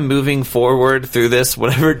as I'm moving forward through this,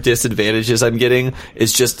 whatever disadvantages I'm getting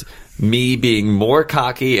is just me being more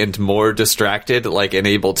cocky and more distracted, like, and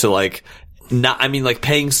able to, like,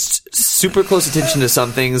 paying super close attention to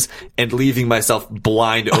some things and leaving myself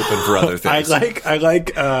blind open for other things. I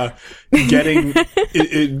like getting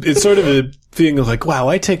it's sort of a feeling of like, wow,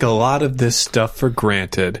 I take a lot of this stuff for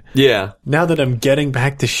granted. Yeah. Now that I'm getting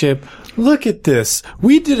back to ship, look at this.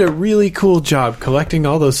 We did a really cool job collecting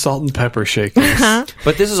all those salt and pepper shakers.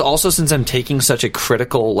 But this is also, since I'm taking such a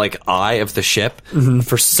critical, like, eye of the ship,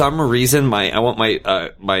 for some reason, I want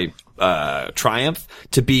my triumph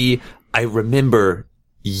to be, I remember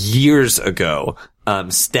years ago,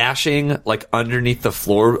 stashing, like, underneath the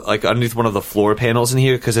floor, like, underneath one of the floor panels in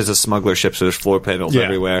here, because it's a smuggler ship, so there's floor panels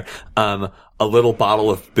everywhere, a little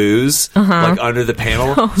bottle of booze, like, under the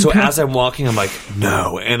panel. So as I'm walking, I'm like,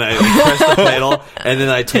 no. And I press the panel, and then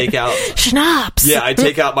I take out... Schnapps. Yeah, I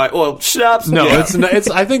take out my... Well, schnapps. No, yeah.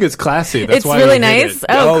 it's I think it's classy. That's It's why really I did nice. it.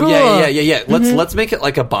 Oh, cool. Yeah. Let's make it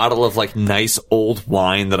like a bottle of like nice old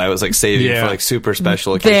wine that I was like saving Yeah. for like super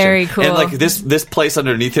special occasion. Very cool. And like this place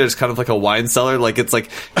underneath here is kind of like a wine cellar. Like it's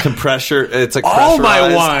like compressor. It's like All my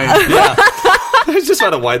pressurized. wine. Yeah. It's just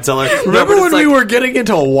not a wine cellar. Remember when we were getting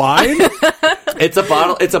into wine? It's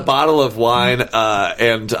a bottle of wine,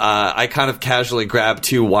 and I kind of casually grab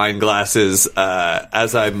 2 wine glasses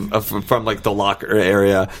as I'm from like the locker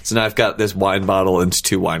area. So now I've got this wine bottle and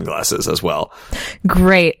 2 wine glasses as well.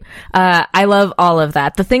 Great. I love all of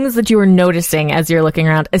that. The things that you were noticing as you're looking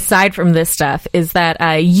around, aside from this stuff, is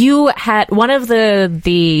that you had one of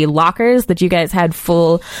the lockers that you guys had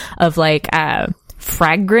full of like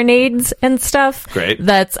frag grenades and stuff. Great.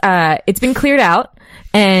 That's it's been cleared out,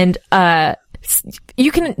 and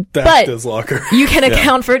you can Bacta's locker. You can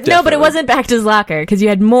account for it. No, but it wasn't Bacta's locker because you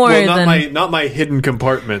had more than not my hidden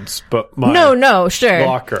compartments, but my sure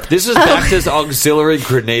locker. This is Bacta's auxiliary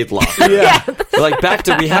grenade locker. Yeah. Like,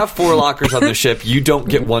 Bacta, we have 4 lockers on the ship. You don't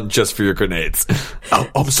get one just for your grenades. Oh,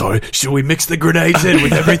 I'm sorry. Should we mix the grenades in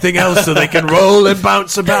with everything else so they can roll and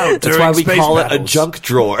bounce about? That's why we call it a junk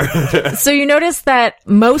drawer. So you notice that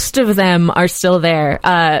most of them are still there.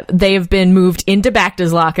 They have been moved into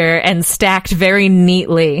Bacta's locker and stacked very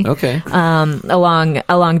neatly. Okay. Along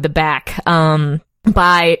the back.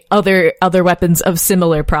 By other weapons of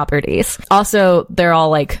similar properties. Also, they're all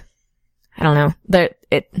like, I don't know,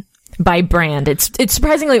 by brand. It's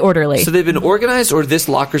surprisingly orderly. So they've been organized, or this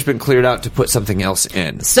locker's been cleared out to put something else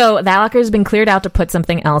in? So that locker's been cleared out to put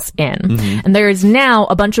something else in. Mm-hmm. And there is now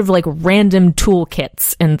a bunch of like random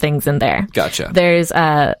toolkits and things in there. Gotcha. There's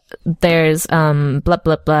blah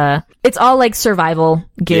blah blah. It's all like survival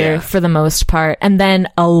gear for the most part, and then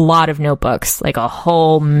a lot of notebooks, like a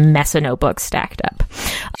whole mess of notebooks stacked up.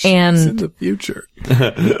 And It's in the future.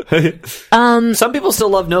 Some people still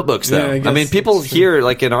love notebooks, though. Yeah, I mean, people here,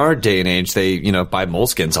 like in our day and age, they buy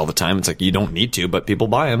moleskins all the time. It's like you don't need to, but people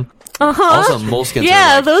buy them. Also, moleskins.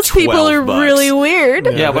 Yeah, are like those people are $12. really weird.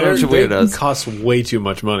 Yeah, what are they weirdos? cost way too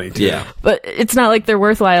much money. Too. Yeah. But it's not like they're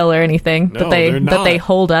worthwhile or anything. No, but they're not. they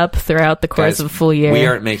hold up throughout the course Guys, of a full year. We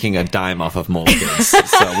aren't making a dime off of moleskins,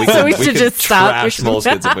 so we So we could should just stop. trash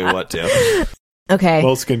moleskins if we want to. Okay.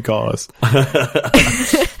 Moleskin call us.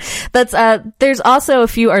 That's there's also a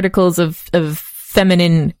few articles of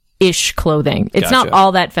feminine-ish clothing. It's not Gotcha.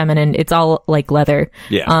 all that feminine. It's all like leather.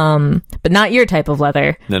 Yeah. But not your type of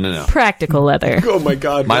leather. No. Practical leather. Oh my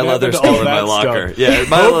god. My what leather's happened to still all in my that locker. stuff? Yeah,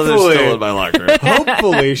 my leather's Hopefully. still in my locker.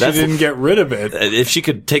 Hopefully she didn't get rid of it. If she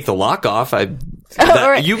could take the lock off,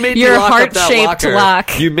 Or you made me your lock up that heart-shaped locker.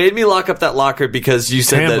 lock. You made me lock up that locker because you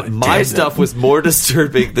said that Damn my it. stuff was more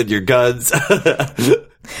disturbing than your guns.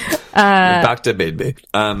 Bacta made me.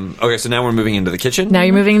 Okay, so now we're moving into the kitchen. Now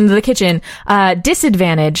you're moving into the kitchen.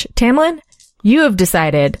 Disadvantage. Tamlin, you have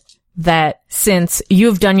decided that since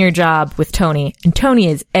you've done your job with Tony, and Tony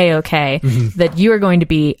is A-okay, that you are going to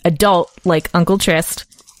be adult like Uncle Trist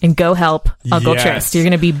and go help Uncle Yes. Trist. You're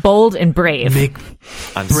going to be bold and brave. Make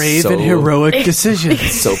I'm brave so, and heroic decisions.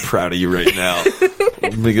 so proud of you right now.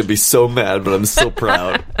 I'm gonna be so mad, but I'm so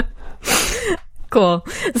proud. Cool.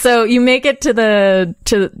 So you make it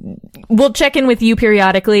we'll check in with you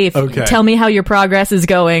periodically. Okay. Tell me how your progress is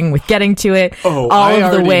going with getting to it. Oh, all I of the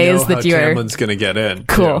already ways know that how you're Tamlin's gonna get in.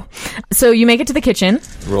 cool. So you make it to the kitchen.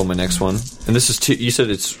 Roll my next one, and this is 2. You said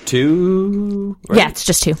it's 2. Right? Yeah, it's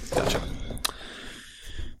just 2. Gotcha.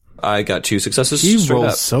 I got 2 successes. He straight rolls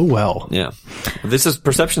up. so well. Yeah.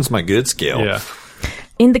 Perception's my good scale. Yeah.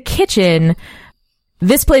 In the kitchen,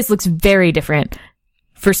 this place looks very different.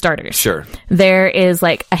 For starters. Sure. There is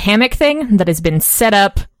like a hammock thing that has been set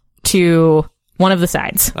up to one of the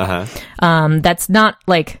sides. Uh-huh. That's not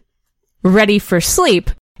like ready for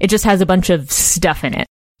sleep. It just has a bunch of stuff in it.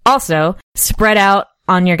 Also, spread out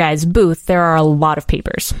on your guys' booth, there are a lot of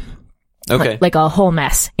papers. Okay. Like a whole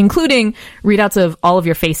mess, including readouts of all of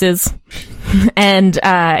your faces. And,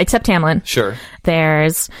 except Tamlin. Sure.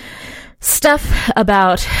 There's stuff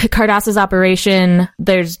about Cardassa's operation.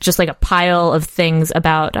 There's just like a pile of things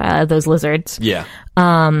about those lizards. Yeah.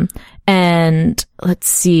 And let's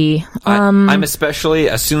see. I'm especially,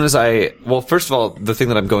 as soon as first of all, the thing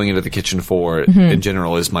that I'm going into the kitchen for in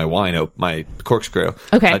general is my wine, my corkscrew.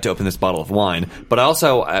 Okay. To open this bottle of wine. But I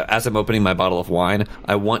also, as I'm opening my bottle of wine,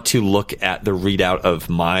 I want to look at the readout of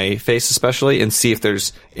my face especially and see if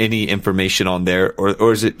there's any information on there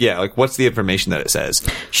or is it, what's the information that it says?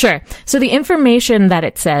 Sure. So the information that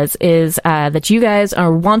it says is that you guys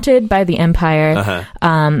are wanted by the Empire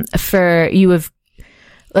for you have.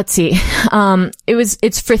 Let's see.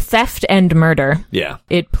 It's for theft and murder. Yeah.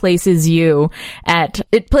 It places you at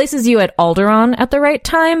Alderaan at the right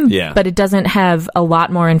time. Yeah. But it doesn't have a lot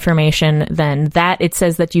more information than that. It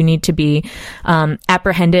says that you need to be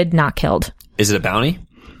apprehended, not killed. Is it a bounty?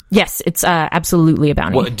 Yes, it's absolutely a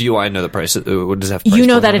bounty. What do I know the price? What does it have? Price You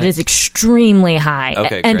know point that on it is extremely high.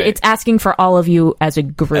 Okay, and great. it's asking for all of you as a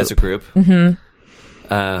group. As a group.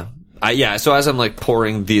 Mm-hmm. So as I'm like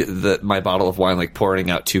pouring my bottle of wine, like pouring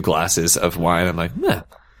out 2 glasses of wine, I'm like,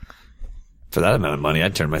 for that amount of money,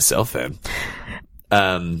 I'd turn myself in.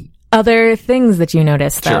 Other things that you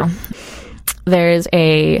notice, though. Sure. There's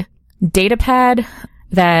a data pad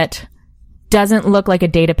that doesn't look like a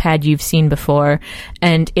data pad you've seen before,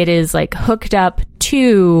 and it is like hooked up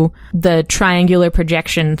to the triangular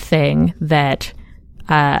projection thing that,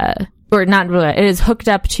 or not really, it is hooked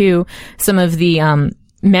up to some of the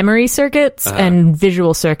memory circuits and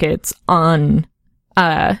visual circuits on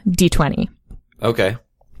D20. Okay.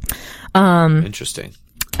 Interesting.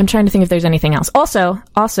 I'm trying to think if there's anything else.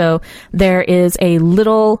 Also, there is a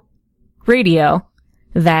little radio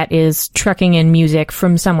that is trucking in music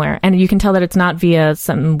from somewhere, and you can tell that it's not via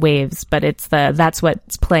some waves, but that's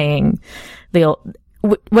what's playing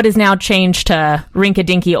what is now changed to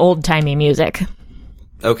rink-a-dinky old-timey music.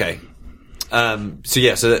 Okay. But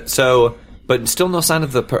still no sign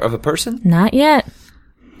of a person? Not yet.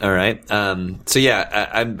 All right. I'm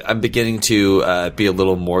beginning to be a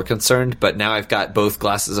little more concerned, but now I've got both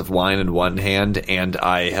glasses of wine in one hand, and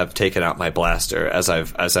I have taken out my blaster as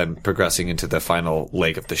I'm progressing into the final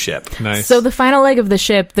leg of the ship. Nice. So the final leg of the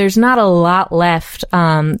ship, there's not a lot left,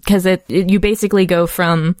 because you basically go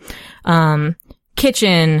from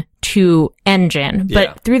kitchen to engine,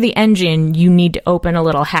 but through the engine you need to open a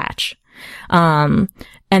little hatch, and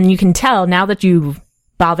you can tell now that you've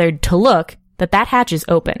bothered to look that hatch is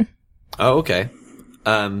open. Oh, okay.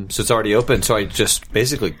 So it's already open. So I just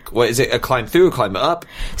basically, what is it? A climb through, a climb up?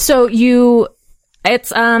 So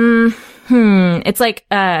it's like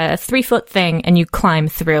a 3-foot thing, and you climb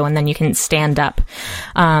through, and then you can stand up.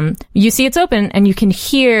 You see it's open, and you can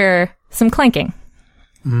hear some clanking.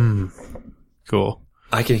 Cool.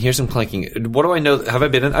 I can hear some clanking. What do I know? Have I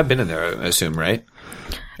been in? I've been in there, I assume, right?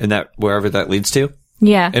 In that, wherever that leads to?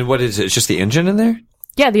 Yeah. And what is it? It's just the engine in there?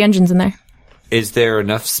 Yeah, the engine's in there. Is there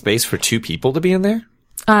enough space for 2 people to be in there?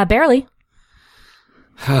 Barely.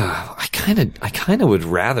 I kind of would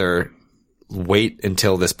rather wait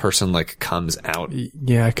until this person like comes out.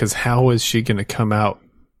 Yeah, because how is she going to come out?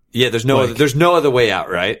 Yeah, there's no other way out,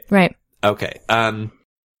 right? Right. Okay. And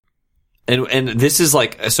this is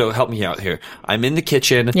like, so help me out here. I'm in the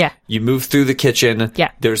kitchen. Yeah. You move through the kitchen.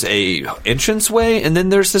 Yeah. There's a entranceway, and then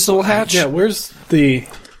there's this little hatch. Yeah, where's the...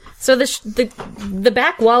 So the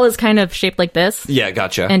back wall is kind of shaped like this. Yeah,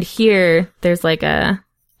 gotcha. And here, there's like and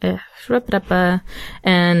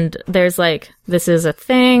there's like, this is a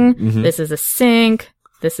thing, this is a sink,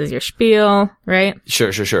 this is your spiel, right? Sure.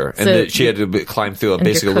 And So she had to climb through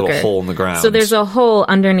basically a little hole in the ground. So there's a hole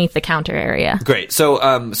underneath the counter area. Great. So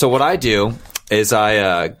what I do is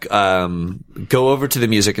I go over to the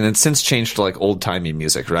music, and it's since changed to like old-timey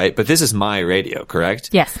music, right? But this is my radio,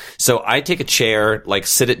 correct? Yes. So I take a chair, like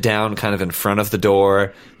sit it down kind of in front of the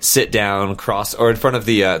door, sit down, or in front of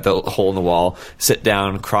the hole in the wall, sit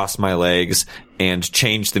down, cross my legs, and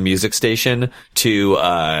change the music station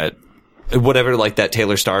to whatever, like that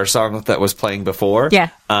Taylor Starr song that was playing before. Yeah.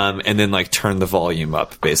 And then like turn the volume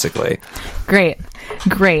up, basically. Great.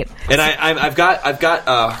 And I've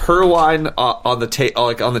got her wine on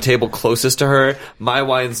the table closest to her. My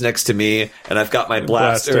wine's next to me, and I've got my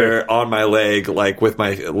blaster on my leg, like with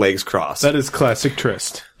my legs crossed. That is classic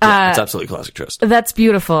Trist. Yeah, it's absolutely classic Trist. That's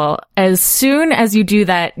beautiful. As soon as you do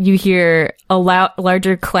that, you hear a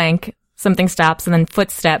larger clank. Something stops, and then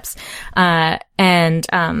footsteps. And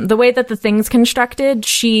the way that the thing's constructed,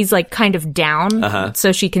 she's like kind of down,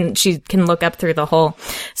 so she can look up through the hole.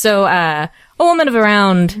 So a woman of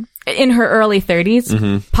around in her early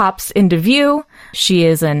 30s pops into view. She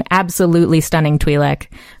is an absolutely stunning Twi'lek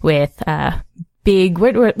with big.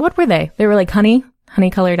 What were they? They were like honey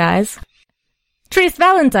colored eyes. Trist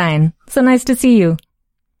Valentine, so nice to see you.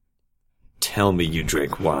 Tell me you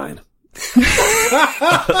drink wine.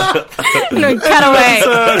 No, cut away.